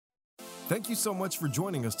Thank you so much for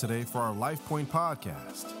joining us today for our LifePoint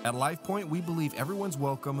podcast. At LifePoint, we believe everyone's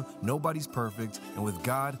welcome, nobody's perfect, and with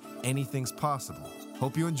God, anything's possible.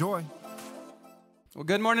 Hope you enjoy. Well,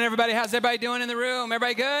 good morning, everybody. How's everybody doing in the room?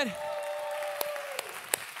 Everybody good?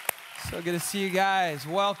 So good to see you guys.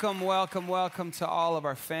 Welcome, welcome, welcome to all of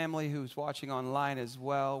our family who's watching online as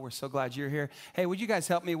well. We're so glad you're here. Hey, would you guys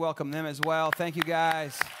help me welcome them as well? Thank you,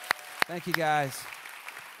 guys. Thank you, guys.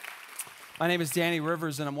 My name is Danny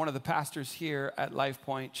Rivers, and I'm one of the pastors here at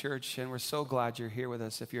LifePoint Church, and we're so glad you're here with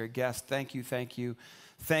us. If you're a guest, thank you, thank you.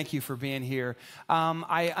 Thank you for being here.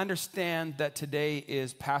 I understand that today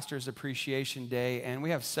is Pastor's Appreciation Day, and we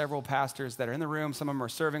have several pastors that are in the room. Some of them are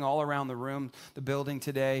serving all around the room, the building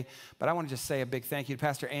today. But I want to just say a big thank you to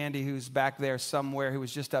Pastor Andy, who's back there somewhere, who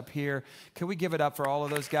was just up here. Can we give it up for all of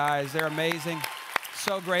those guys? They're amazing.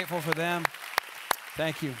 So grateful for them.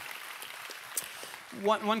 Thank you.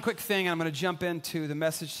 One quick thing, I'm going to jump into the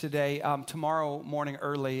message today. Tomorrow morning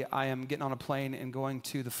early, I am getting on a plane and going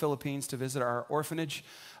to the Philippines to visit our orphanage,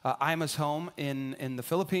 Ima's home in the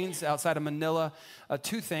Philippines, outside of Manila.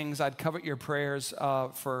 Two things, I'd covet your prayers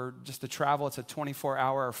for just the travel. It's a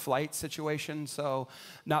 24-hour flight situation, so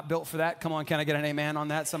not built for that. Come on, can I get an amen on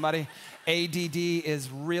that, somebody? ADD is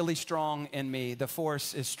really strong in me. The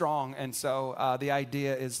force is strong, and so the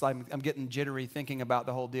idea is I'm getting jittery thinking about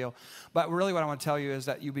the whole deal. But really what I want to tell you is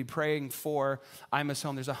that you be praying for Ima's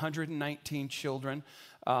home. There's 119 children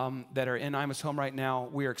that are in Ima's home right now.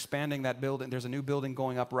 We are expanding that building. There's a new building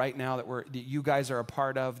going up right now that you guys are a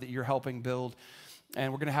part of, that you're helping build.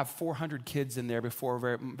 And we're going to have 400 kids in there before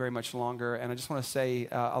very, very much longer. And I just want to say,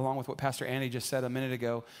 along with what Pastor Andy just said a minute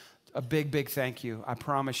ago, a big, big thank you. I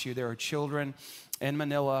promise you, there are children in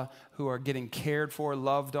Manila who are getting cared for,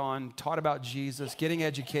 loved on, taught about Jesus, getting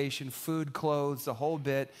education, food, clothes, the whole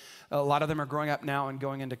bit. A lot of them are growing up now and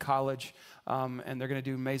going into college, and they're going to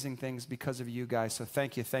do amazing things because of you guys. So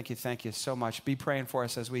thank you, thank you, thank you so much. Be praying for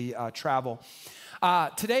us as we travel.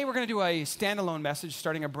 Today we're going to do a standalone message,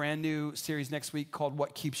 starting a brand new series next week called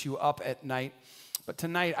What Keeps You Up at Night. But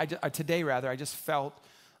today I just felt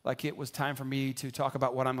like it was time for me to talk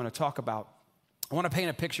about what I'm going to talk about. I want to paint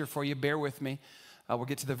a picture for you. Bear with me. We'll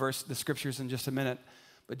get to the scriptures in just a minute.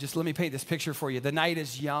 But just let me paint this picture for you. The night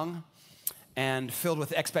is young and filled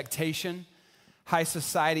with expectation. High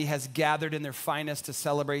society has gathered in their finest to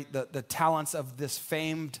celebrate the talents of this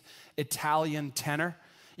famed Italian tenor.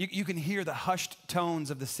 You can hear the hushed tones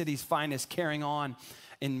of the city's finest carrying on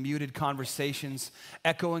in muted conversations,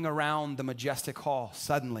 echoing around the majestic hall.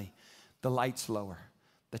 Suddenly, the lights lower.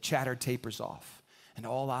 The chatter tapers off, and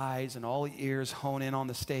all eyes and all ears hone in on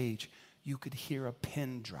the stage. You could hear a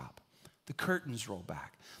pin drop. The curtains roll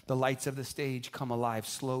back. The lights of the stage come alive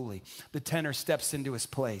slowly. The tenor steps into his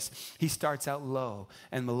place. He starts out low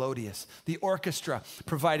and melodious. The orchestra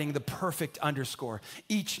providing the perfect underscore.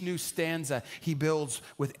 Each new stanza he builds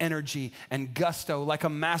with energy and gusto. Like a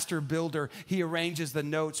master builder, he arranges the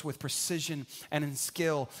notes with precision and in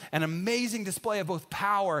skill. An amazing display of both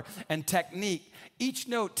power and technique. Each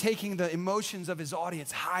note taking the emotions of his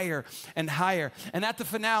audience higher and higher. And at the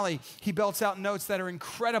finale, he belts out notes that are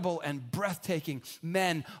incredible and breathtaking.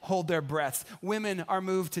 Men hold their breaths. Women are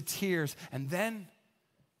moved to tears. And then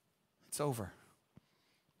it's over.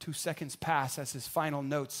 2 seconds pass as his final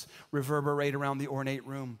notes reverberate around the ornate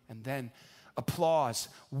room. And then applause,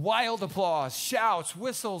 wild applause, shouts,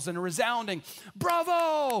 whistles, and a resounding,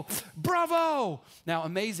 "Bravo! Bravo!" Now,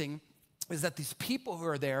 amazing is that these people who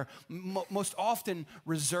are there, most often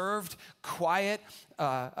reserved, quiet,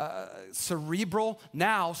 cerebral,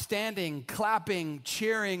 now standing, clapping,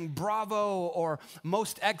 cheering, bravo, or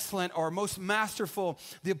most excellent, or most masterful.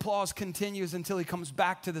 The applause continues until he comes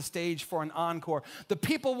back to the stage for an encore. The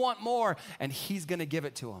people want more, and he's going to give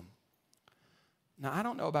it to them. Now, I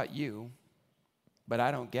don't know about you, but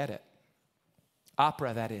I don't get it.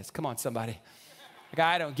 Opera, that is. Come on, somebody. Like,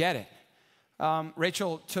 I don't get it.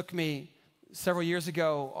 Rachel took me several years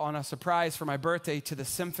ago on a surprise for my birthday to the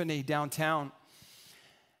symphony downtown.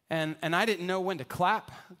 And I didn't know when to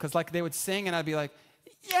clap, because like they would sing and I'd be like,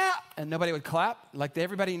 yeah, and nobody would clap. Like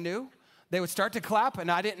everybody knew. They would start to clap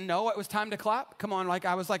and I didn't know it was time to clap. Come on, like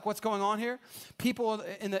I was like, what's going on here? People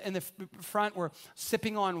in the front were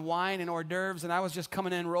sipping on wine and hors d'oeuvres, and I was just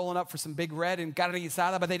coming in rolling up for some Big Red and carne,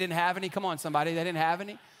 but they didn't have any. Come on, somebody, they didn't have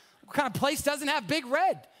any. What kind of place doesn't have Big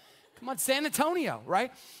Red? Come on, San Antonio,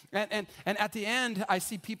 right? And at the end, I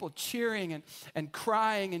see people cheering and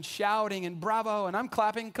crying and shouting and bravo, and I'm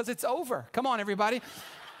clapping because it's over. Come on, everybody.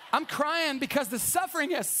 I'm crying because the suffering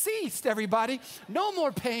has ceased, everybody. No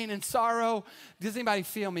more pain and sorrow. Does anybody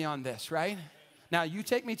feel me on this, right? Now, you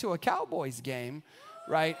take me to a Cowboys game,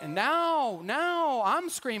 right? And now I'm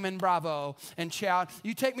screaming bravo and shout.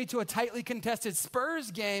 You take me to a tightly contested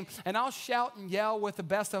Spurs game and I'll shout and yell with the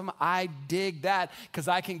best of them. I dig that because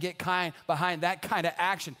I can get behind that kind of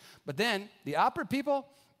action. But then the opera people,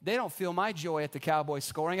 they don't feel my joy at the Cowboys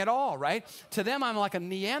scoring at all, right? To them, I'm like a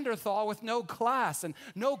Neanderthal with no class and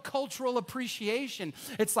no cultural appreciation.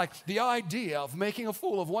 It's like the idea of making a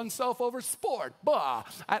fool of oneself over sport. Bah.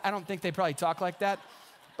 I don't think they probably talk like that,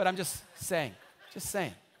 but I'm just saying.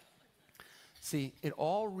 See, it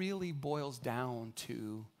all really boils down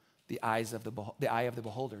to the eye of the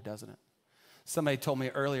beholder, doesn't it? Somebody told me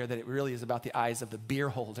earlier that it really is about the eyes of the beer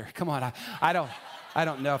holder. Come on, I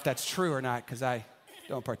don't know if that's true or not because I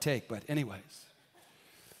don't partake, but anyways.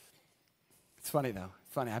 It's funny though.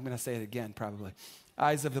 Funny. I'm going to say it again probably.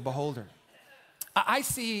 Eyes of the beholder. I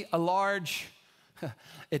see a large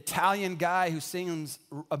Italian guy who sings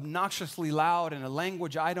obnoxiously loud in a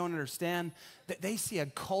language I don't understand. They see a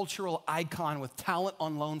cultural icon with talent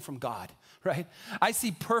on loan from God, right? I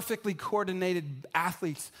see perfectly coordinated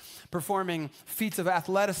athletes performing feats of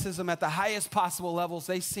athleticism at the highest possible levels.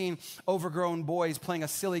 They've seen overgrown boys playing a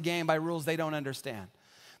silly game by rules they don't understand.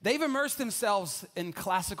 They've immersed themselves in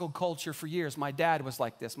classical culture for years. My dad was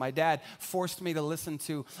like this. My dad forced me to listen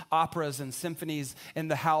to operas and symphonies in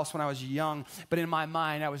the house when I was young. But in my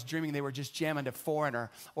mind, I was dreaming they were just jamming to Foreigner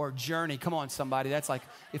or Journey. Come on, somebody. That's like,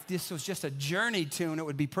 if this was just a Journey tune, it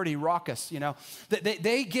would be pretty raucous, you know.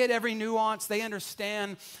 They get every nuance. They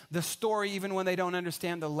understand the story even when they don't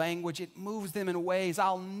understand the language. It moves them in ways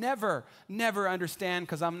I'll never understand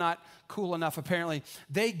because I'm not cool enough, apparently.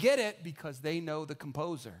 They get it because they know the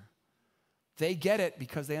composer. They get it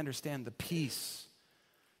because they understand the piece.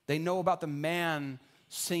 They know about the man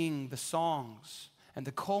singing the songs. And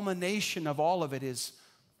the culmination of all of it is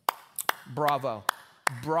bravo,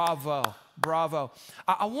 bravo, bravo.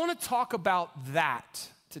 I want to talk about that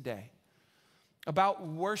today, about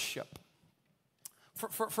worship.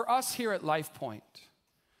 For us here at LifePoint,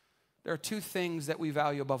 there are two things that we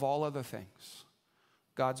value above all other things: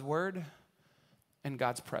 God's word and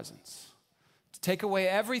God's presence. Take away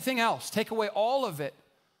everything else, take away all of it,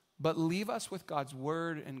 but leave us with God's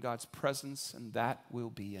word and God's presence, and that will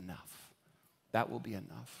be enough. That will be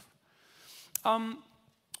enough.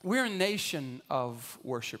 We're a nation of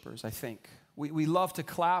worshipers, I think. We love to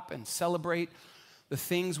clap and celebrate the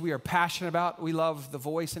things we are passionate about. We love The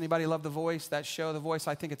Voice. Anybody love The Voice? That show, The Voice,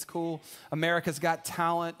 I think it's cool. America's Got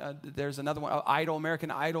Talent. There's another one, Idol, American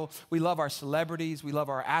Idol. We love our celebrities. We love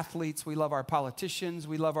our athletes. We love our politicians.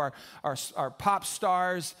 We love our pop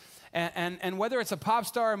stars. And whether it's a pop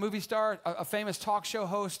star, a movie star, a famous talk show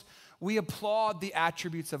host, we applaud the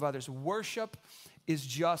attributes of others. Worship is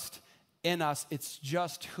just in us. It's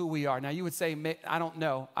just who we are. Now, you would say, I don't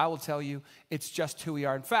know. I will tell you, it's just who we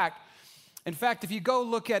are. In fact, if you go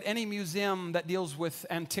look at any museum that deals with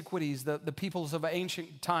antiquities, the peoples of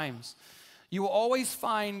ancient times, you will always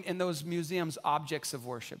find in those museums objects of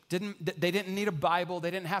worship. They didn't need a Bible. They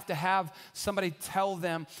didn't have to have somebody tell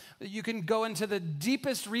them. You can go into the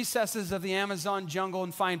deepest recesses of the Amazon jungle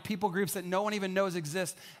and find people groups that no one even knows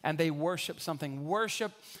exist, and they worship something.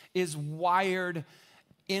 Worship is wired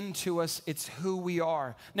into us. It's who we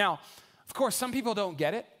are. Now, of course, some people don't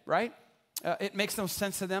get it, right? It makes no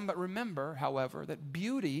sense to them, but remember, however, that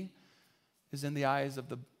beauty is in the eyes of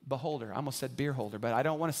the beholder. I almost said beer holder, but I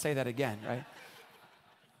don't want to say that again, right?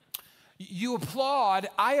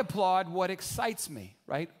 I applaud what excites me,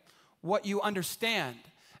 right? What you understand.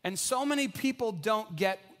 And so many people don't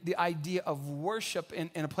get the idea of worship in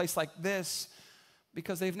a place like this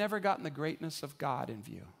because they've never gotten the greatness of God in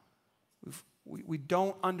view. We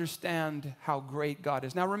don't understand how great God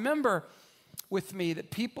is. Now remember with me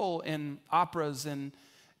that people in operas and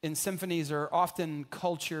in symphonies are often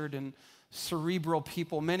cultured and cerebral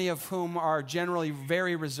people, many of whom are generally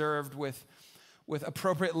very reserved with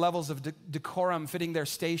appropriate levels of decorum fitting their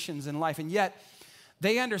stations in life. And yet,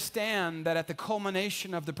 they understand that at the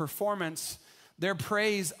culmination of the performance, their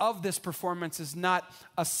praise of this performance is not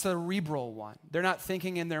a cerebral one. They're not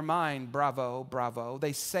thinking in their mind, bravo, bravo.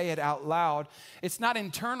 They say it out loud. It's not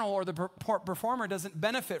internal, or the performer doesn't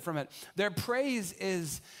benefit from it. Their praise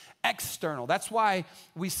is external. That's why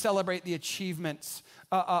we celebrate the achievements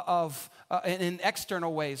in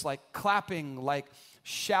external ways, like clapping, like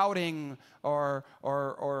shouting or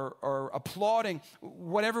applauding,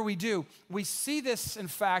 whatever we do. We see this, in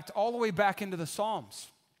fact, all the way back into the Psalms.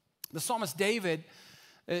 The psalmist David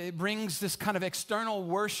It brings this kind of external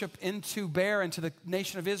worship into the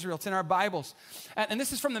nation of Israel. It's in our Bibles. And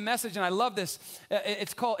this is from the Message, and I love this.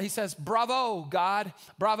 It's called, he says, bravo, God.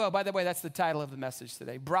 Bravo, by the way, that's the title of the message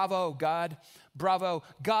today. Bravo, God. Bravo.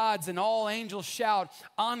 Gods and all angels shout,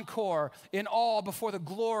 encore, in awe before the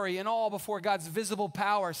glory, in awe before God's visible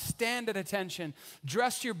power. Stand at attention.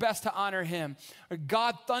 Dress your best to honor him.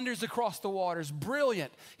 God thunders across the waters.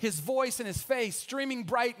 Brilliant. His voice and his face, streaming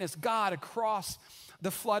brightness. God across the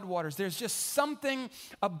floodwaters. There's just something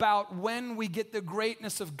about when we get the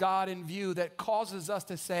greatness of God in view that causes us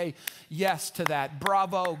to say yes to that.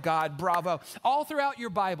 Bravo, God, bravo. All throughout your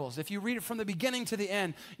Bibles, if you read it from the beginning to the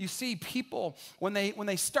end, you see people, when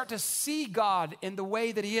they start to see God in the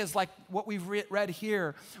way that he is, like what we've read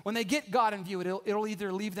here, when they get God in view, it'll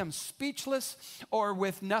either leave them speechless or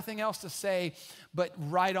with nothing else to say, but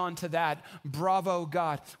right on to that. Bravo,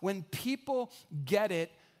 God. When people get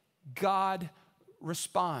it, God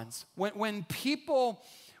responds. So let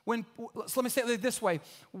me say it this way.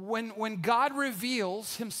 When God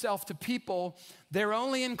reveals himself to people, their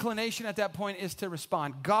only inclination at that point is to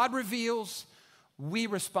respond. God reveals, we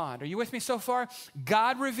respond. Are you with me so far?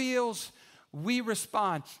 God reveals, we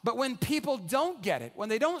respond. But when people don't get it, when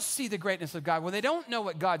they don't see the greatness of God, when they don't know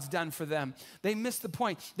what God's done for them, they miss the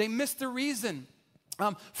point. They miss the reason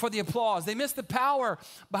for the applause. They miss the power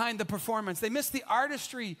behind the performance. They miss the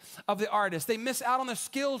artistry of the artist. They miss out on the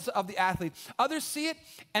skills of the athlete. Others see it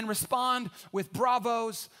and respond with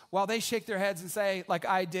bravos while they shake their heads and say, like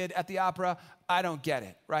I did at the opera, I don't get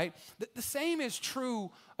it, right? The same is true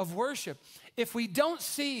of worship. If we don't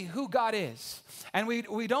see who God is and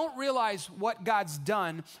we don't realize what God's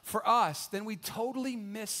done for us, then we totally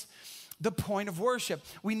miss the point of worship.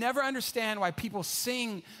 We never understand why people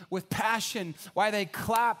sing with passion, why they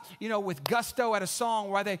clap, with gusto at a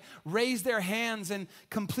song, why they raise their hands in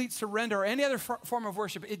complete surrender or any other form of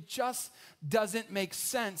worship. It just doesn't make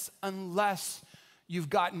sense unless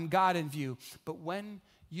you've gotten God in view. But when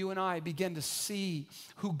you and I begin to see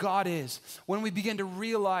who God is, when we begin to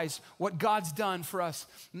realize what God's done for us.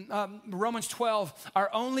 Romans 12, our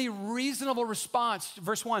only reasonable response,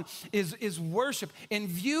 verse 1, is worship. In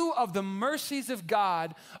view of the mercies of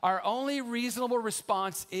God, our only reasonable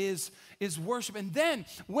response is worship. And then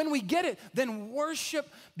when we get it, then worship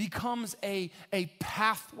becomes a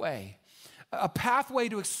pathway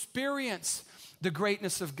to experience the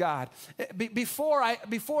greatness of God.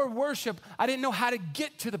 Before worship, I didn't know how to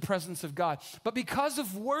get to the presence of God. But because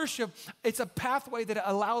of worship, it's a pathway that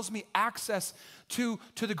allows me access to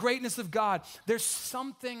the greatness of God. There's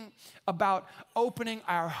something about opening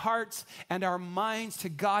our hearts and our minds to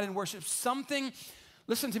God in worship.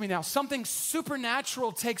 Listen to me now. Something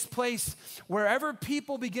supernatural takes place wherever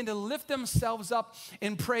people begin to lift themselves up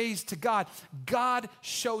in praise to God. God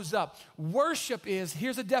shows up. Worship is,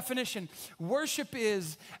 here's a definition, worship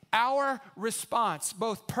is our response,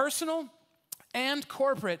 both personal and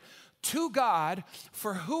corporate, to God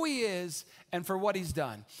for who he is and for what he's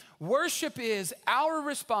done. Worship is our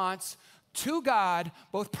response to God,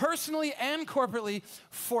 both personally and corporately,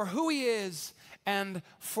 for who he is and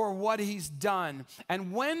for what he's done.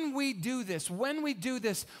 And when we do this,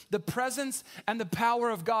 the presence and the power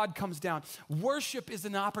of God comes down. Worship is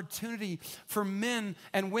an opportunity for men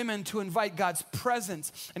and women to invite God's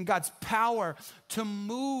presence and God's power to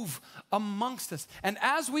move amongst us. And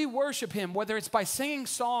as we worship him, whether it's by singing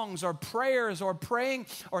songs or prayers or praying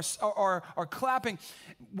or clapping,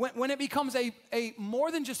 when it becomes a more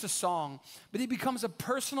than just a song, but it becomes a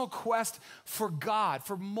personal quest for God,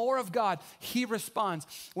 for more of God, he responds.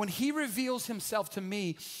 When he reveals himself to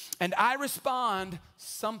me and I respond,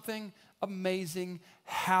 something amazing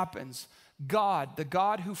happens. God, the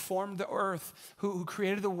God who formed the earth, who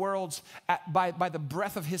created the worlds by the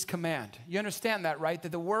breath of his command. You understand that, right?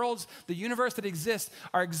 That the worlds, the universe that exists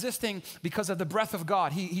are existing because of the breath of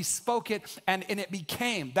God. He spoke it and it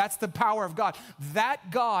became. That's the power of God. That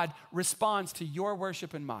God responds to your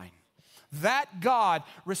worship and mine. That God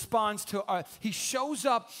responds to, he shows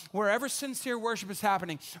up wherever sincere worship is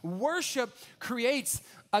happening. Worship creates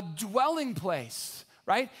a dwelling place,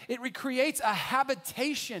 right? It recreates a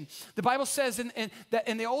habitation. The Bible says in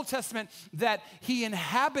the Old Testament that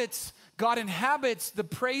God inhabits the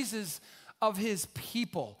praises of his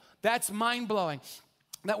people. That's mind-blowing.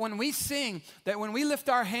 That when we sing, that when we lift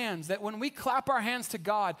our hands, that when we clap our hands to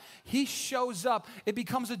God, he shows up. It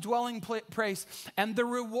becomes a dwelling place. And the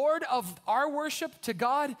reward of our worship to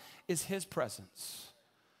God is his presence.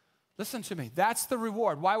 Listen to me. That's the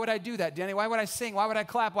reward. Why would I do that, Danny? Why would I sing? Why would I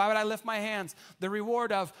clap? Why would I lift my hands? The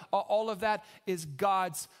reward of all of that is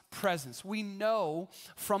God's presence. We know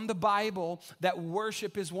from the Bible that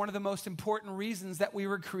worship is one of the most important reasons that we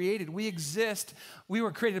were created. We exist. We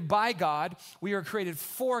were created by God. We were created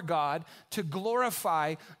for God to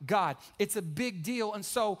glorify God. It's a big deal. And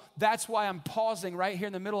so that's why I'm pausing right here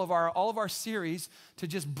in the middle of all of our series to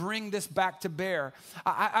just bring this back to bear.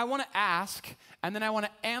 I want to ask, and then I want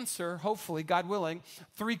to answer, hopefully, God willing,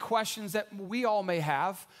 3 questions that we all may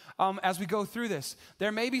have as we go through this.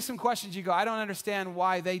 There may be some questions you go, I don't understand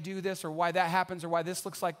why they do this or why that happens or why this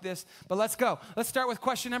looks like this, but let's go. Let's start with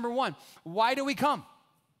question number 1. Why do we come?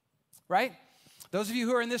 Right? Those of you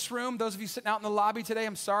who are in this room, those of you sitting out in the lobby today,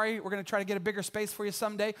 I'm sorry, we're going to try to get a bigger space for you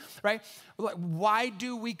someday, right? Why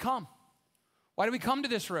do we come? Why do we come to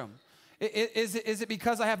this room? Is it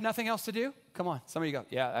because I have nothing else to do? Come on, some of you go,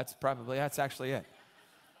 yeah, that's actually it.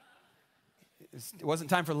 It wasn't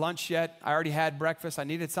time for lunch yet. I already had breakfast. I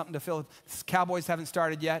needed something to fill. Cowboys haven't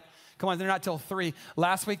started yet. Come on, they're not till 3.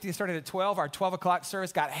 Last week they started at 12. Our 12 o'clock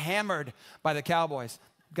service got hammered by the Cowboys.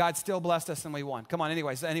 God still blessed us and we won. Come on,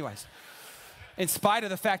 anyways. In spite of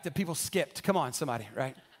the fact that people skipped. Come on, somebody,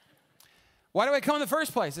 right? Why do I come in the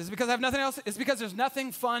first place? Is it because I have nothing else? Is it because there's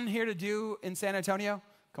nothing fun here to do in San Antonio?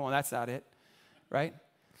 Come on, that's not it, right?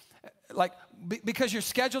 Like, because your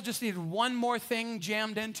schedule just needed one more thing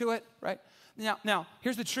jammed into it, right? Now,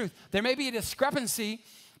 here's the truth. There may be a discrepancy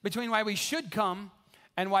between why we should come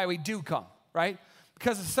and why we do come, right?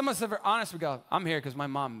 Because some of us are honest, we go, I'm here because my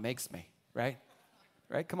mom makes me, right?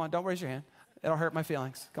 Right? Come on, don't raise your hand. It'll hurt my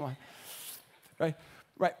feelings. Come on.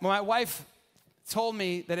 Right? My wife told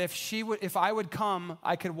me that if I would come,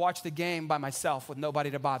 I could watch the game by myself with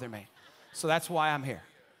nobody to bother me. So that's why I'm here.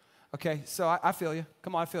 Okay, so I feel you.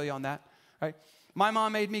 Come on, I feel you on that, right? My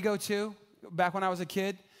mom made me go too, back when I was a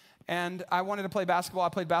kid, and I wanted to play basketball. I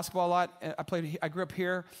played basketball a lot. I grew up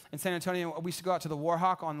here in San Antonio. We used to go out to the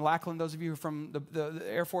Warhawk on Lackland. Those of you from the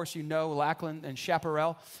Air Force, you know Lackland and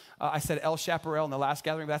Chaparral. I said El Chaparral in the last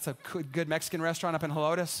gathering, but that's a good Mexican restaurant up in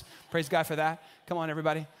Helotes. Praise God for that. Come on,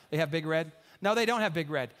 everybody. They have Big Red. No, they don't have Big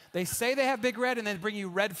Red. They say they have Big Red, and then bring you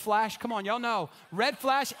Red Flash. Come on, y'all know. Red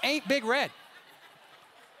Flash ain't Big Red.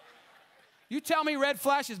 You tell me Red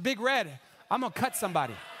Flash is Big Red, I'm going to cut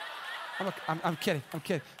somebody. I'm kidding.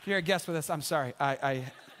 If you're a guest with us, I'm sorry. I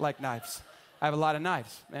like knives. I have a lot of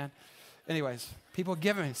knives, man. Anyways, people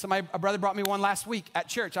giving me. A brother brought me one last week at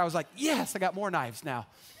church. I was like, yes, I got more knives now.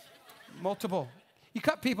 Multiple. You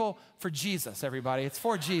cut people for Jesus, everybody. It's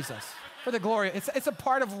for Jesus, for the glory. It's a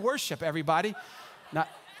part of worship, everybody. Not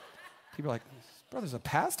people are like, this brother's a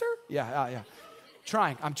pastor? Yeah.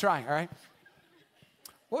 I'm trying, all right?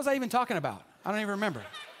 What was I even talking about? I don't even remember.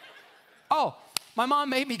 Oh, my mom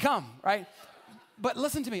made me come, right? But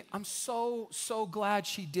listen to me. I'm so glad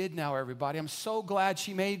she did now, everybody. I'm so glad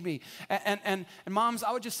she made me. And moms,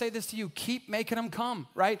 I would just say this to you. Keep making them come,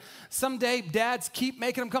 right? Someday, dads, keep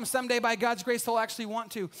making them come. Someday, by God's grace, they'll actually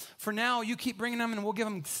want to. For now, you keep bringing them, and we'll give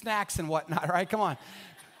them snacks and whatnot, right? Come on.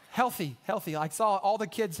 Healthy. I saw all the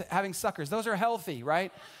kids having suckers. Those are healthy,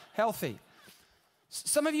 right? Healthy.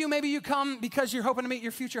 Some of you, maybe you come because you're hoping to meet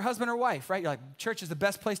your future husband or wife, right? You're like, church is the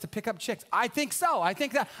best place to pick up chicks. I think so. I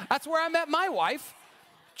think that's where I met my wife.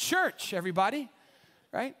 Church, everybody,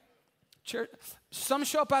 right? Church. Some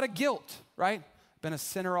show up out of guilt, right? Been a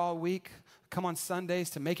sinner all week. Come on Sundays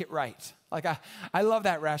to make it right. Like, I love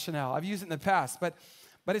that rationale. I've used it in the past, but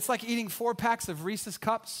it's like eating 4 packs of Reese's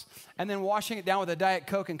Cups and then washing it down with a Diet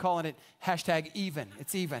Coke and calling it #even.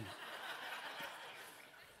 It's even.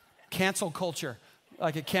 Cancel culture.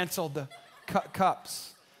 Like it canceled the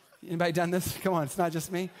cups. Anybody done this? Come on, it's not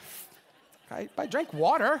just me. I drank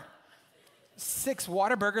water. 6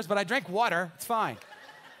 Whataburgers, but I drank water. It's fine.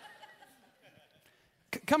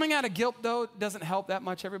 Coming out of guilt, though, doesn't help that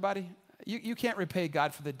much, everybody. You can't repay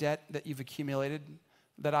God for the debt that you've accumulated,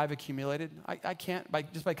 that I've accumulated. I can't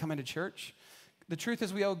just by coming to church. The truth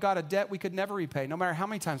is we owe God a debt we could never repay, no matter how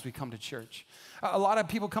many times we come to church. A lot of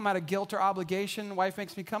people come out of guilt or obligation. Wife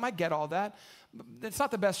makes me come. I get all that. It's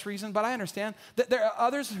not the best reason, but I understand. That there are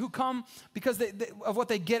others who come because of what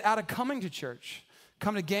they get out of coming to church.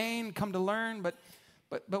 Come to gain, come to learn, but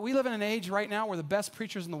we live in an age right now where the best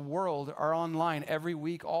preachers in the world are online every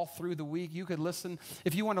week, all through the week. You could listen.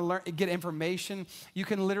 If you want to learn, get information, you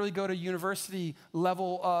can literally go to university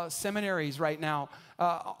level seminaries right now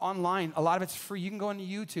online. A lot of it's free. You can go on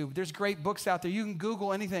YouTube. There's great books out there. You can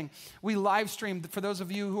Google anything. We live stream for those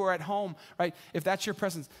of you who are at home, right? If that's your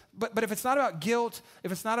presence. But if it's not about guilt,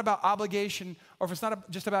 if it's not about obligation, or if it's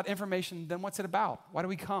not just about information, then what's it about? Why do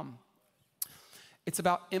we come? It's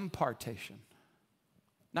about impartation.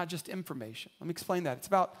 not just information. Let me explain that. It's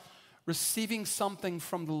about receiving something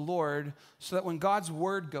from the Lord so that when God's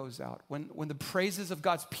word goes out, when the praises of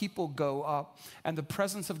God's people go up and the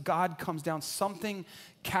presence of God comes down, something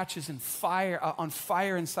catches on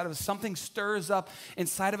fire inside of us. Something stirs up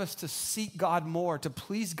inside of us to seek God more, to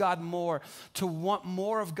please God more, to want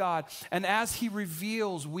more of God. And as he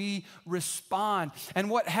reveals, we respond. And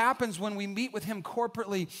what happens when we meet with him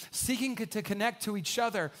corporately, seeking to connect to each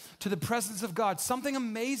other, to the presence of God, something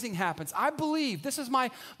amazing happens. I believe, this is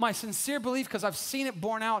my sincere belief because I've seen it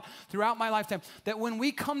borne out throughout my lifetime, that when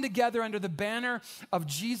we come together under the banner of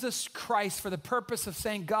Jesus Christ for the purpose of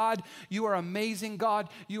saying, God, you are amazing, God,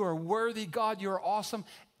 you are worthy, God, you are awesome,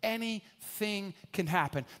 anything can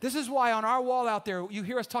happen. This is why on our wall out there, you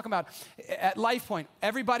hear us talking about at LifePoint,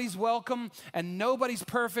 everybody's welcome and nobody's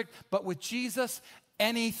perfect, but with Jesus,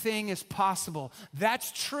 anything is possible.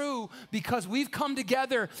 That's true because we've come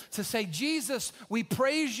together to say, Jesus, we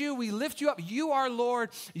praise you, we lift you up. You are Lord,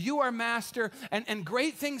 you are Master, and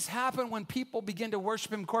great things happen when people begin to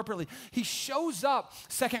worship him corporately. He shows up,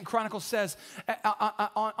 2 Chronicles says,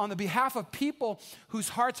 on the behalf of people whose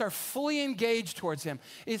hearts are fully engaged towards him.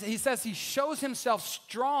 He says he shows himself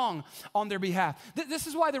strong on their behalf. This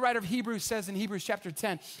is why the writer of Hebrews says in Hebrews chapter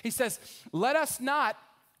 10, he says, let us not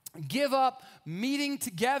give up meeting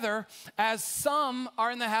together as some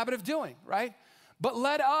are in the habit of doing, right? But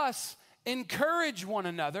let us encourage one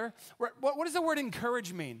another. What does the word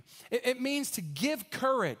encourage mean? It means to give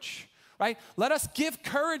courage, right? Let us give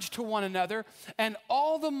courage to one another, and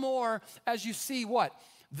all the more as you see what?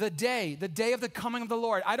 The day of the coming of the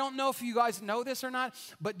Lord. I don't know if you guys know this or not,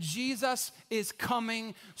 but Jesus is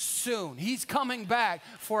coming soon. He's coming back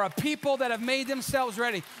for a people that have made themselves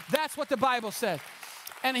ready. That's what the Bible says.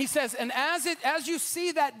 And he says, and as you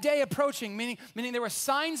see that day approaching, meaning there were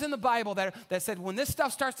signs in the Bible that said when this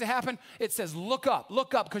stuff starts to happen, it says, look up,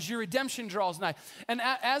 because your redemption draws nigh. And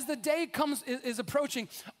as the day is approaching,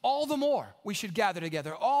 all the more we should gather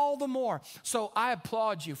together, all the more. So I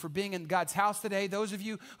applaud you for being in God's house today. Those of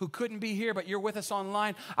you who couldn't be here, but you're with us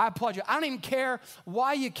online, I applaud you. I don't even care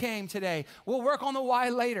why you came today. We'll work on the why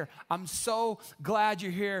later. I'm so glad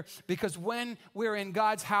you're here because when we're in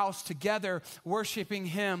God's house together, worshiping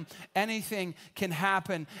him, anything can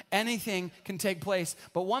happen, anything can take place.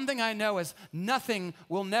 But one thing I know is nothing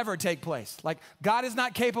will never take place. Like God is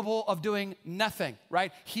not capable of doing nothing,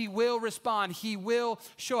 right? He will respond. He will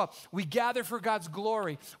show up. We gather for God's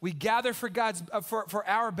glory. We gather for God's for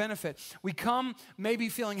our benefit. We come maybe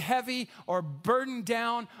feeling heavy or burdened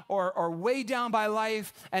down or weighed down by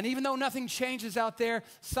life. And even though nothing changes out there,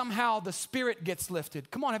 somehow the spirit gets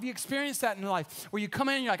lifted. Come on, have you experienced that in life? Where you come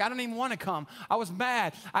in and you're like, I don't even want to come. I was mad.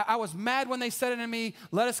 I was mad when they said unto me,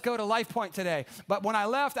 let us go to LifePoint today. But when I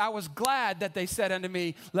left, I was glad that they said unto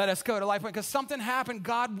me, let us go to LifePoint, because something happened.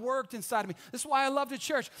 God worked inside of me. This is why I love the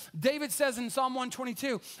church. David says in Psalm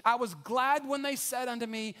 122, I was glad when they said unto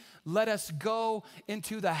me, let us go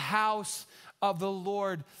into the house of the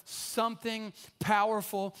Lord. Something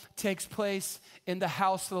powerful takes place in the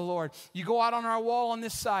house of the Lord. You go out on our wall on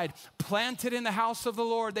this side, planted in the house of the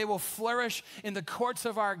Lord, they will flourish in the courts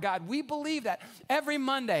of our God. We believe that every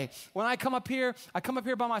Monday when I come up here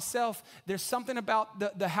by myself. There's something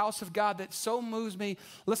about the house of God that so moves me.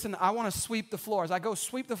 Listen, I want to sweep the floors. I go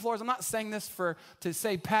sweep the floors. I'm not saying this to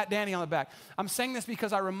say pat Danny on the back. I'm saying this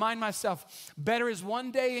because I remind myself, better is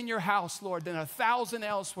one day in your house, Lord, than 1,000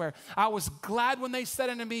 elsewhere. I was glad when they said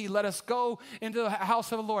unto me, let us go into the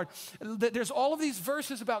house of the Lord. There's all of these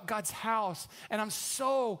verses about God's house, and I'm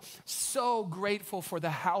so grateful for the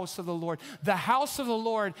house of the Lord. The house of the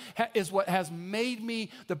Lord is what has made me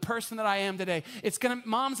the person that I am today. It's gonna,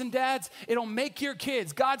 moms and dads, it'll make your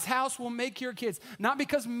kids. God's house will make your kids. Not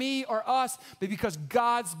because me or us, but because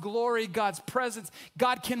God's glory, God's presence.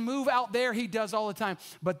 God can move out there. He does all the time.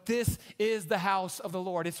 But this is the house of the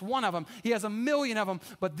Lord. It's one of them. He has a million of them,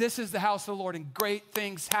 but this is the house of the Lord, and great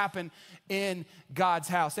things happen in God's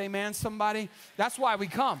house. Amen, somebody? That's why we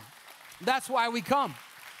come. That's why we come.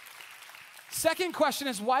 Second question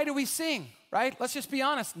is, why do we sing, right? Let's just be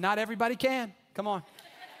honest. Not everybody can. Come on.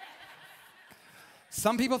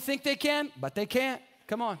 Some people think they can, but they can't.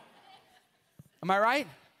 Come on. Am I right?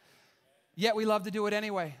 Yet we love to do it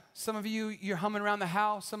anyway. Some of you, you're humming around the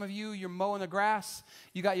house. Some of you, you're mowing the grass.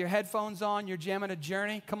 You got your headphones on. You're jamming a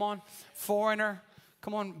Journey. Come on. Foreigner.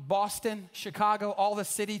 Come on. Boston, Chicago, all the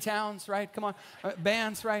city towns, right? Come on.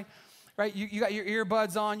 Bands, right? Right? You got your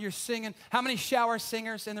earbuds on. You're singing. How many shower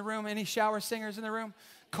singers in the room? Any shower singers in the room?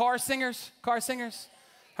 Car singers? Car singers?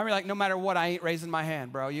 How many like, no matter what, I ain't raising my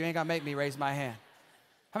hand, bro. You ain't got to make me raise my hand.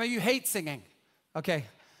 How many of you hate singing? Okay.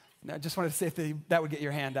 No, I just wanted to see if that would get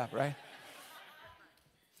your hand up, right?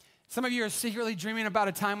 Some of you are secretly dreaming about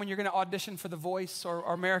a time when you're going to audition for The Voice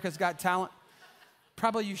or America's Got Talent.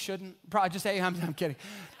 Probably you shouldn't. Probably just, hey, I'm kidding.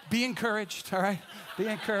 Be encouraged, all right? Be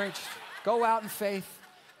encouraged. Go out in faith,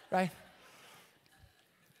 right?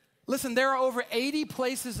 Listen, there are over 80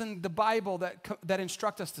 places in the Bible that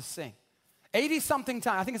instruct us to sing. 80-something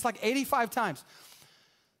times. I think it's like 85 times.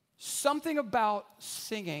 Something about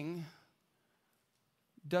singing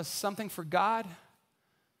does something for God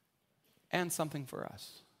and something for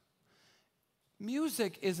us.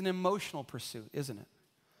 Music is an emotional pursuit, isn't it?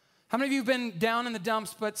 How many of you have been down in the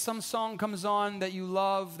dumps, but some song comes on that you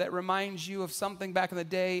love that reminds you of something back in the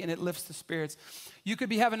day and it lifts the spirits? You could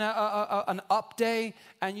be having an up day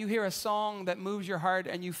and you hear a song that moves your heart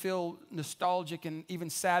and you feel nostalgic and even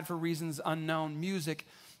sad for reasons unknown. Music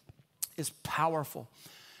is powerful.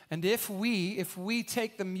 And if we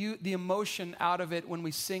take the emotion out of it when we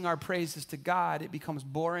sing our praises to God, it becomes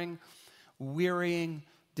boring, wearying,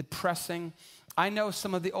 depressing. I know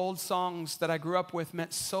some of the old songs that I grew up with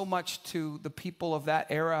meant so much to the people of that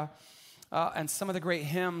era. And some of the great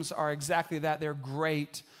hymns are exactly that. They're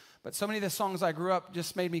great. But so many of the songs I grew up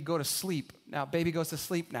just made me go to sleep. Now, baby goes to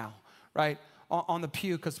sleep now, right? On the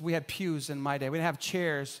pew, because we had pews in my day. We didn't have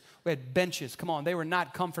chairs. We had benches. Come on, they were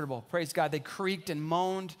not comfortable. Praise God. They creaked and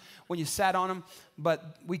moaned when you sat on them,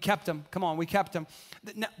 but we kept them. Come on, we kept them.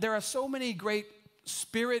 Now, there are so many great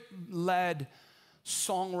spirit-led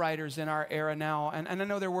songwriters in our era now, and I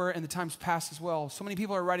know there were in the times past as well. So many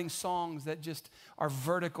people are writing songs that just are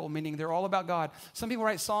vertical, meaning they're all about God. Some people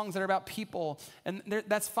write songs that are about people, and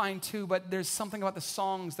that's fine too, but there's something about the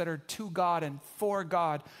songs that are to God and for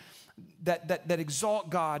God that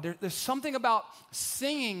exalt God. There's something about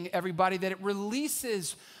singing, everybody, that it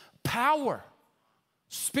releases power,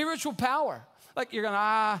 spiritual power. Like you're going,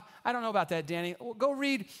 I don't know about that, Danny. Well, go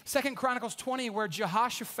read 2 Chronicles 20 where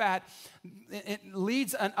Jehoshaphat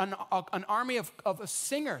leads an army of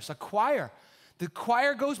singers, a choir. The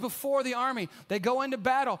choir goes before the army. They go into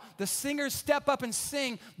battle. The singers step up and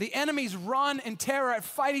sing. The enemies run in terror and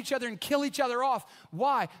fight each other and kill each other off.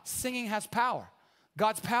 Why? Singing has power.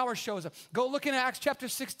 God's power shows up. Go look in Acts chapter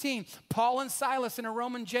 16. Paul and Silas in a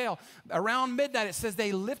Roman jail. Around midnight, it says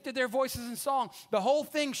they lifted their voices in song. The whole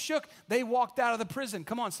thing shook. They walked out of the prison.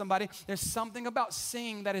 Come on, somebody. There's something about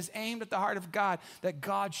singing that is aimed at the heart of God, that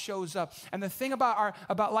God shows up. And the thing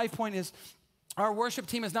about Life Point is our worship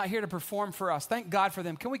team is not here to perform for us. Thank God for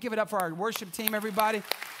them. Can we give it up for our worship team, everybody?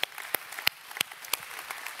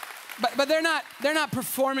 But they're not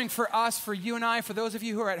performing for us, for you and I, for those of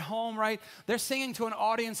you who are at home, right? They're singing to an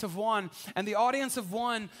audience of one. And the audience of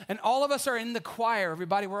one, and all of us are in the choir,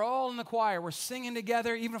 everybody. We're all in the choir. We're singing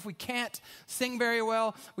together. Even if we can't sing very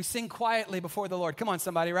well, we sing quietly before the Lord. Come on,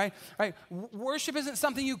 somebody, right? Right? Worship isn't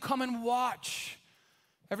something you come and watch.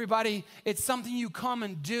 Everybody, it's something you come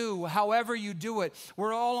and do, however you do it.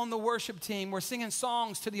 We're all on the worship team. We're singing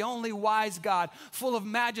songs to the only wise God, full of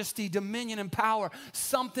majesty, dominion, and power.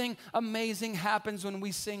 Something amazing happens when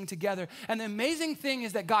we sing together. And the amazing thing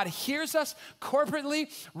is that God hears us corporately,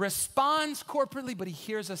 responds corporately, but he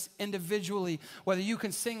hears us individually. Whether you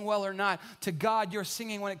can sing well or not, to God, your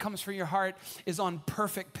singing when it comes from your heart is on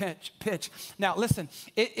perfect pitch. Now, listen,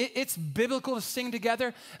 it's biblical to sing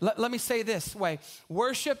together. Let me say this way.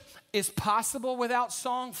 Worship is possible without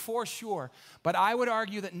song, for sure. But I would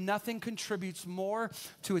argue that nothing contributes more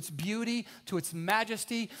to its beauty, to its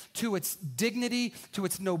majesty, to its dignity, to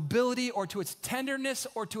its nobility, or to its tenderness,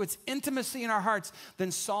 or to its intimacy in our hearts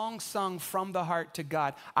than songs sung from the heart to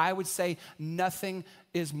God. I would say nothing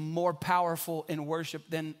is more powerful in worship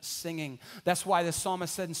than singing. That's why the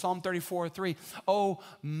psalmist said in Psalm 34:3, "Oh,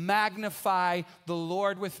 magnify the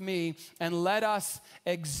Lord with me, and let us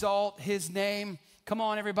exalt his name." Come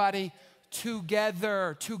on, everybody.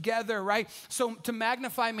 Together, right? So to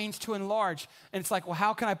magnify means to enlarge. And it's like, well,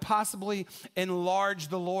 how can I possibly enlarge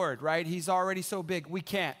the Lord, right? He's already so big. We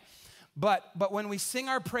can't. But when we sing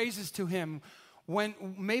our praises to him, when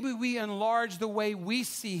maybe we enlarge the way we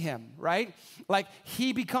see him, right? Like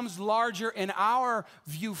he becomes larger in our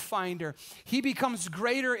viewfinder. He becomes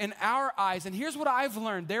greater in our eyes. And here's what I've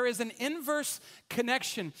learned. There is an inverse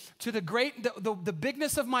connection to the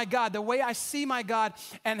bigness of my God, the way I see my God,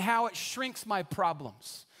 and how it shrinks my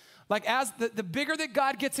problems. Like as the bigger that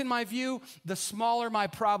God gets in my view, the smaller my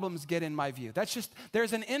problems get in my view.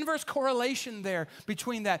 There's an inverse correlation there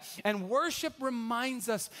between that. And worship reminds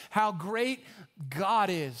us how great God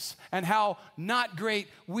is and how not great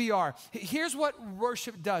we are. Here's what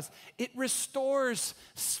worship does. It restores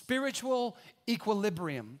spiritual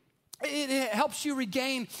equilibrium. It helps you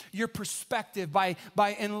regain your perspective by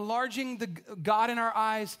enlarging the God in our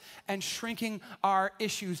eyes and shrinking our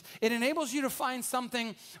issues. It enables you to find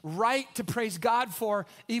something right to praise God for,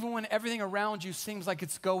 even when everything around you seems like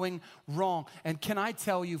it's going wrong. And can I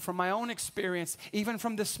tell you from my own experience, even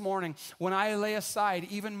from this morning, when I lay aside,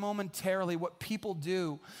 even momentarily, what people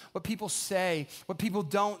do, what people say, what people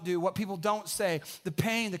don't do, what people don't say, the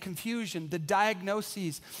pain, the confusion, the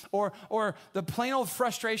diagnoses, or the plain old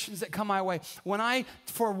frustrations that come my way, when I,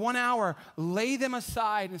 for 1 hour, lay them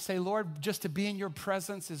aside and say, Lord, just to be in your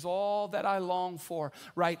presence is all that I long for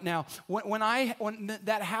right now. When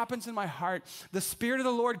that happens in my heart, the Spirit of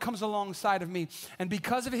the Lord comes alongside of me. And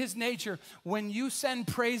because of his nature, when you send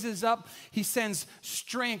praises up, he sends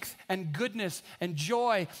strength and goodness and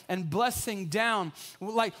joy and blessing down.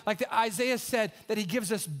 Like Isaiah said, that he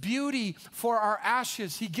gives us beauty for our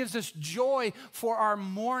ashes. He gives us joy for our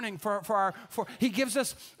mourning, he gives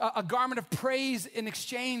us a garment of praise in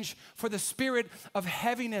exchange for the spirit of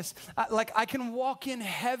heaviness. I can walk in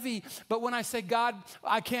heavy, but when I say, God,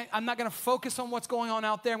 I'm not going to focus on what's going on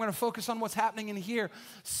out there. I'm going to focus on what's happening in here.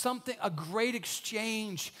 A great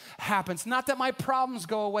exchange happens. Not that my problems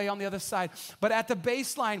go away on the other side, but at the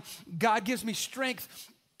baseline, God gives me strength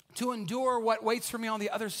to endure what waits for me on the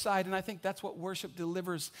other side. And I think that's what worship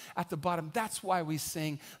delivers at the bottom. That's why we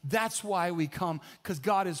sing. That's why we come, because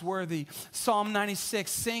God is worthy. Psalm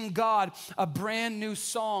 96, sing God a brand new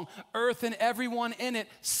song. Earth and everyone in it,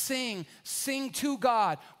 sing. Sing to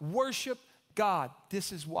God. Worship God.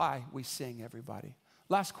 This is why we sing, everybody.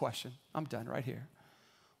 Last question. I'm done right here.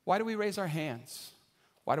 Why do we raise our hands?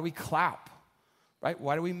 Why do we clap? Right?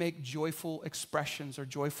 Why do we make joyful expressions or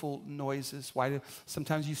joyful noises?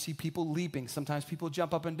 Sometimes you see people leaping. Sometimes people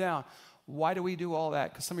jump up and down. Why do we do all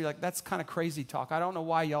that? Because some of you are like, that's kind of crazy talk. I don't know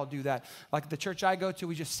why y'all do that. Like the church I go to,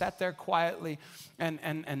 we just sat there quietly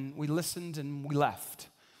and we listened and we left.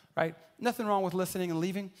 Right? Nothing wrong with listening and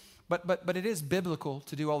leaving, but it is biblical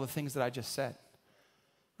to do all the things that I just said.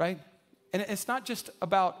 Right? And it's not just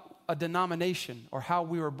about a denomination or how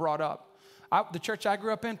we were brought up. The church I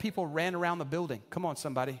grew up in, people ran around the building. Come on,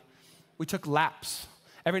 somebody. We took laps.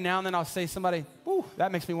 Every now and then I'll say somebody, whoo,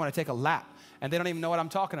 that makes me want to take a lap. And they don't even know what I'm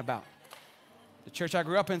talking about. The church I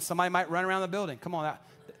grew up in, somebody might run around the building. Come on.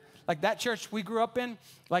 That church we grew up in,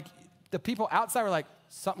 like the people outside were like,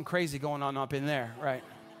 something crazy going on up in there, right?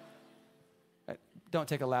 Don't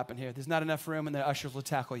take a lap in here. There's not enough room and the ushers will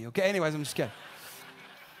tackle you. Okay, anyways, I'm just kidding.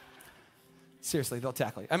 Seriously, they'll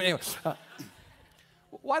tackle you. Anyway.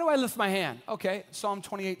 Why do I lift my hand? Okay, Psalm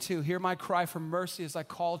 28:2. Hear my cry for mercy as I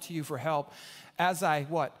call to you for help. As I,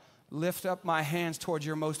 lift up my hands towards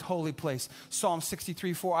your most holy place. Psalm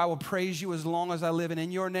 63:4. I will praise you as long as I live, and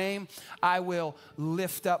in your name I will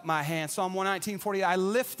lift up my hands. Psalm 119:40. I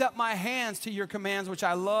lift up my hands to your commands, which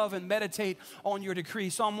I love, and meditate on your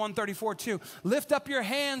decrees. Psalm 134:2. Lift up your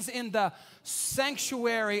hands in the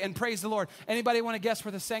sanctuary and praise the Lord. Anybody want to guess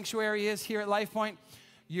where the sanctuary is here at LifePoint?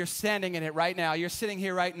 You're standing in it right now. You're sitting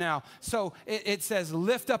here right now. So it says,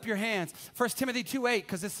 lift up your hands. 1 Timothy 2:8,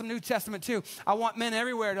 because it's some New Testament too. I want men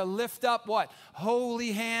everywhere to lift up what?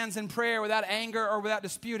 Holy hands in prayer without anger or without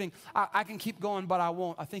disputing. I can keep going, but I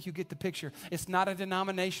won't. I think you get the picture. It's not a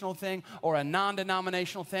denominational thing or a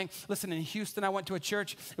non-denominational thing. Listen, in Houston, I went to a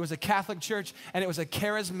church. It was a Catholic church, and it was a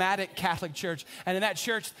charismatic Catholic church. And in that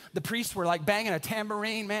church, the priests were like banging a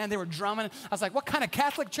tambourine, man. They were drumming. I was like, what kind of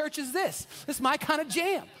Catholic church is this? This is my kind of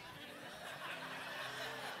jam.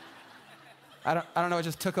 I don't know, it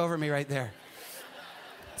just took over me right there.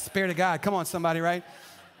 Spirit of God, come on somebody, right?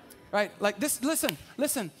 Right, like this, listen.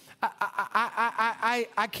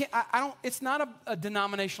 It's not a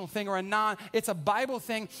denominational thing or it's a Bible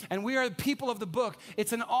thing, and we are the people of the book.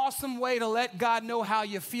 It's an awesome way to let God know how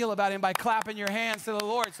you feel about him by clapping your hands to the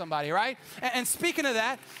Lord, somebody, right? And speaking of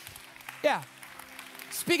that,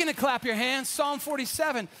 speaking of clap your hands, Psalm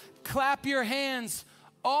 47, clap your hands,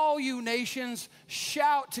 all you nations,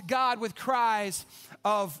 shout to God with cries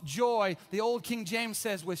of joy. The old King James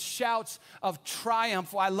says with shouts of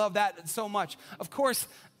triumph. Well, I love that so much. Of course,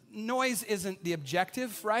 noise isn't the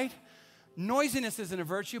objective, right? Noisiness isn't a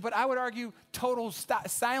virtue, but I would argue total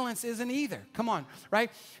silence isn't either. Come on, right?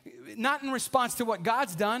 Not in response to what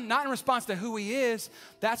God's done, not in response to who he is.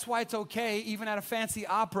 That's why it's okay, even at a fancy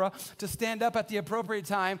opera, to stand up at the appropriate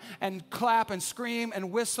time and clap and scream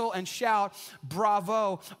and whistle and shout,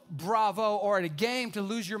 bravo, bravo, or at a game to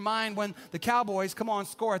lose your mind when the Cowboys,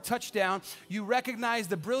 score a touchdown. You recognize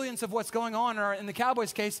the brilliance of what's going on, or in the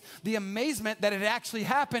Cowboys' case, the amazement that it actually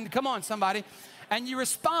happened. Come on, somebody. And you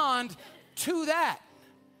respond to that.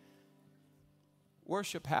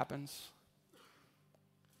 Worship happens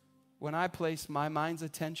when I place my mind's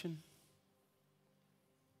attention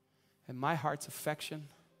and my heart's affection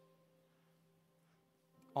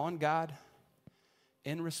on God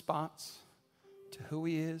in response to who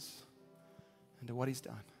he is and to what he's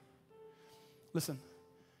done. Listen,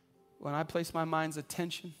 when I place my mind's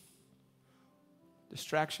attention,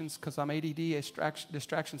 distractions, because I'm ADD,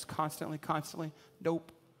 distractions constantly,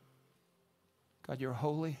 nope. God, you're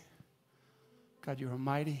holy. God, you are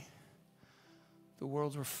mighty. The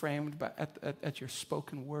worlds were framed at your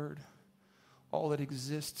spoken word. All that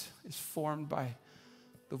exists is formed by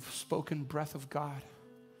the spoken breath of God.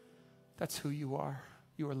 That's who you are.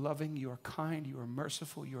 You are loving, you are kind, you are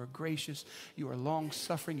merciful, you are gracious, you are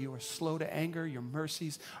long-suffering, you are slow to anger, your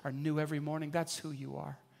mercies are new every morning. That's who you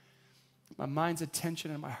are. My mind's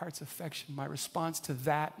attention and my heart's affection, my response to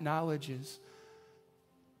that knowledge is,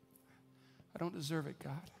 I don't deserve it,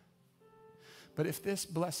 God. But if this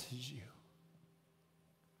blesses you,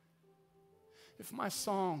 if my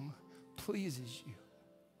song pleases you,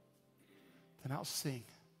 then I'll sing.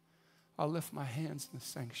 I'll lift my hands in the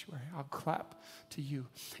sanctuary. I'll clap to you.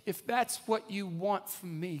 If that's what you want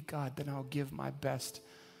from me, God, then I'll give my best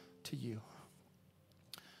to you.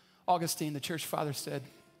 Augustine, the church father, said,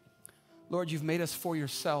 Lord, you've made us for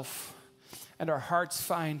yourself, and our hearts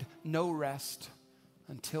find no rest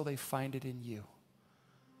until they find it in you.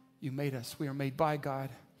 You made us. We are made by God.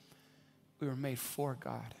 We were made for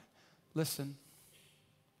God. Listen,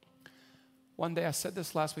 one day, I said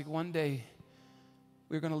this last week, one day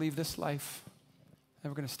we're going to leave this life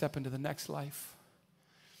and we're going to step into the next life.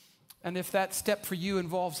 And if that step for you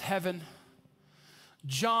involves heaven,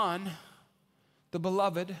 John, the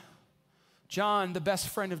beloved, John, the best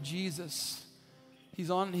friend of Jesus,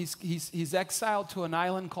 he's exiled to an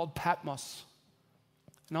island called Patmos.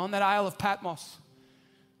 And on that Isle of Patmos,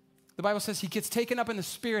 the Bible says he gets taken up in the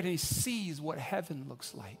spirit and he sees what heaven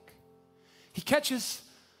looks like. He catches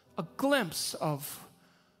a glimpse of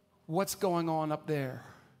what's going on up there.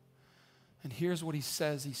 And here's what he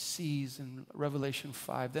says he sees in Revelation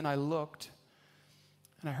 5. Then I looked,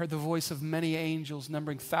 and I heard the voice of many angels,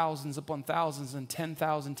 numbering thousands upon thousands and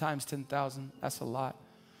 10,000 times 10,000. That's a lot.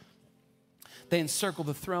 They encircle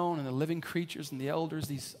the throne and the living creatures and the elders,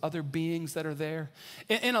 these other beings that are there.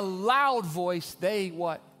 In a loud voice, they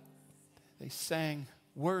sang,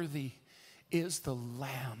 worthy is the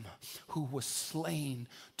Lamb who was slain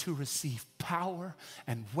to receive power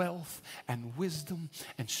and wealth and wisdom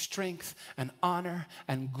and strength and honor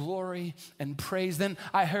and glory and praise. Then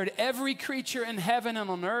I heard every creature in heaven and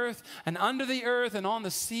on earth and under the earth and on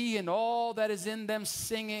the sea and all that is in them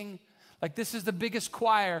singing. Like, this is the biggest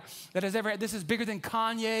choir that has ever, this is bigger than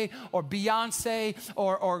Kanye or Beyonce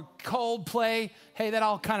or Coldplay. Hey, that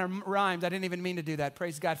all kind of rhymes. I didn't even mean to do that.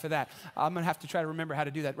 Praise God for that. I'm going to have to try to remember how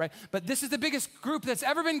to do that, right? But this is the biggest group that's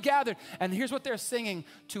ever been gathered. And here's what they're singing.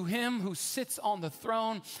 To him who sits on the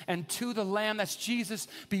throne and to the Lamb, that's Jesus,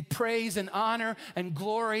 be praise and honor and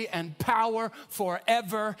glory and power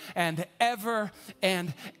forever and ever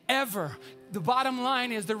and ever. The bottom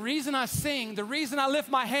line is the reason I sing, the reason I lift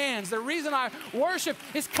my hands, the reason I worship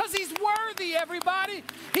is because he's worthy, everybody.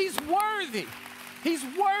 He's worthy. He's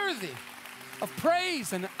worthy of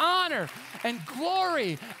praise and honor and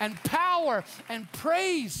glory and power and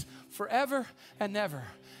praise forever and ever.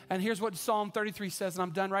 And here's what Psalm 33 says, and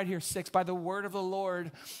I'm done right here, 6. By the word of the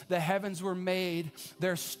Lord, the heavens were made,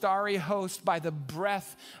 their starry host by the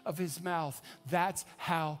breath of his mouth. That's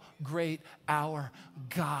how great our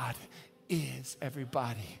God is,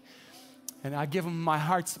 everybody. And I give him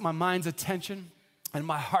my mind's attention and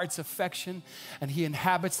my heart's affection, and he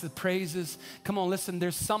inhabits the praises. Come on, listen,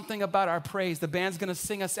 there's something about our praise. The band's gonna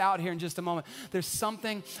sing us out here in just a moment. There's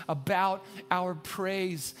something about our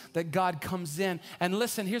praise that God comes in. And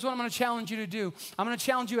listen, here's what I'm gonna challenge you to do. I'm gonna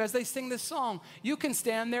challenge you as they sing this song. You can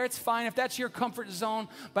stand there, it's fine if that's your comfort zone,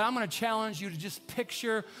 but I'm gonna challenge you to just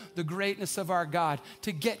picture the greatness of our God,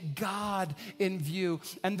 to get God in view.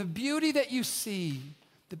 And the beauty that you see,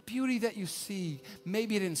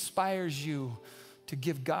 maybe it inspires you to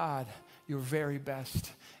give God your very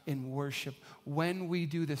best in worship. When we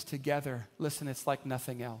do this together, listen, it's like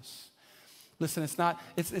nothing else. Listen, it's not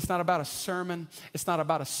about a sermon. It's not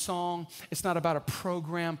about a song. It's not about a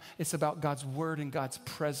program. It's about God's word and God's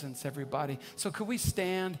presence, everybody. So could we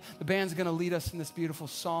stand? The band's going to lead us in this beautiful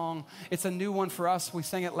song. It's a new one for us. We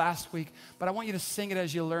sang it last week, but I want you to sing it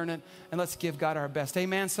as you learn it, and let's give God our best.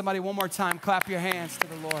 Amen. Somebody, one more time, clap your hands to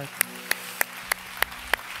the Lord.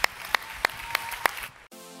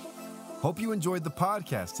 Hope you enjoyed the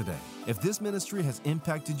podcast today. If this ministry has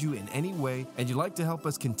impacted you in any way and you'd like to help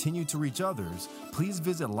us continue to reach others, please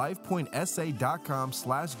visit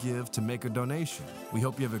lifepointsa.com/give to make a donation. We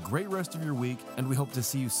hope you have a great rest of your week, and we hope to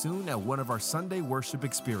see you soon at one of our Sunday worship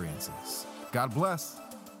experiences. God bless.